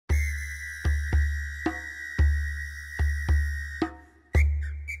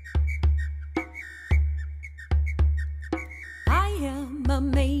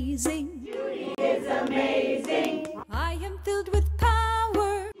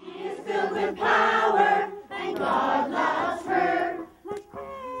with power, and God loves her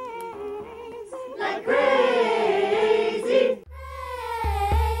like crazy.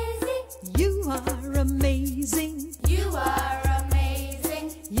 You are amazing. You are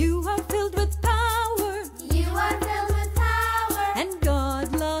amazing. You are filled with power. You are filled with power, And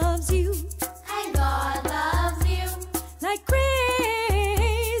God loves you and God loves you like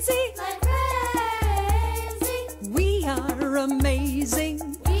crazy. like crazy. We are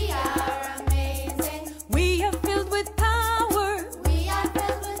amazing. We are amazing. We are filled with power. We are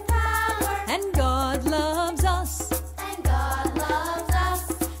filled with power, And God loves us and God loves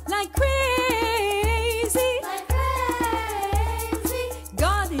us like crazy. like crazy.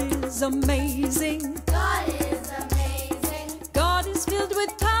 God is amazing. God is amazing. God is filled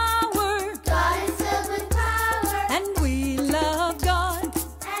with power. God is filled with power, And we love God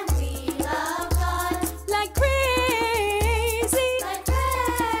and we love God like crazy. like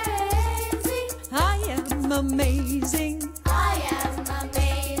crazy. I am amazing.